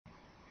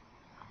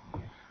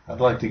I'd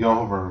like to go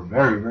over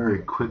very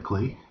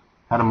quickly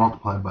how to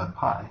multiply by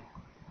pi.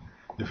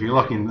 If you're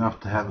lucky enough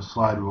to have a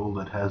slide rule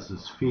that has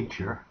this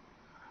feature,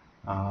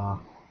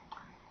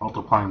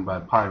 multiplying by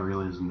pi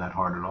really isn't that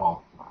hard at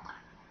all.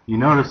 You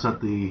notice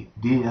that the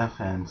DF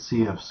and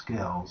CF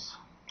scales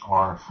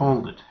are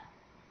folded.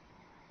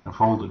 They're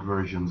folded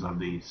versions of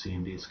the C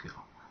and D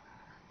scale.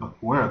 But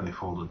where are they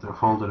folded? They're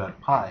folded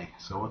at pi.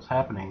 So what's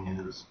happening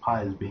is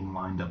pi is being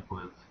lined up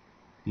with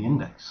the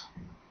index.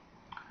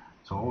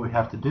 So what we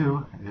have to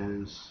do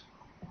is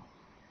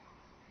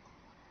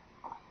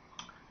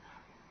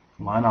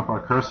line up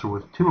our cursor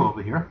with 2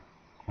 over here,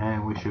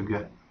 and we should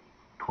get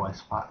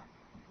twice pi.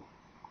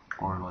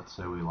 Or let's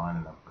say we line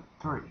it up with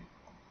 3.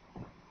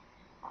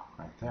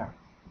 Right there.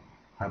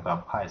 How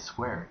about pi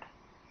squared?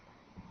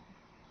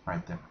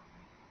 Right there.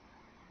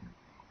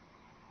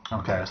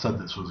 Okay, I said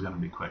this was going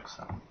to be quick,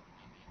 so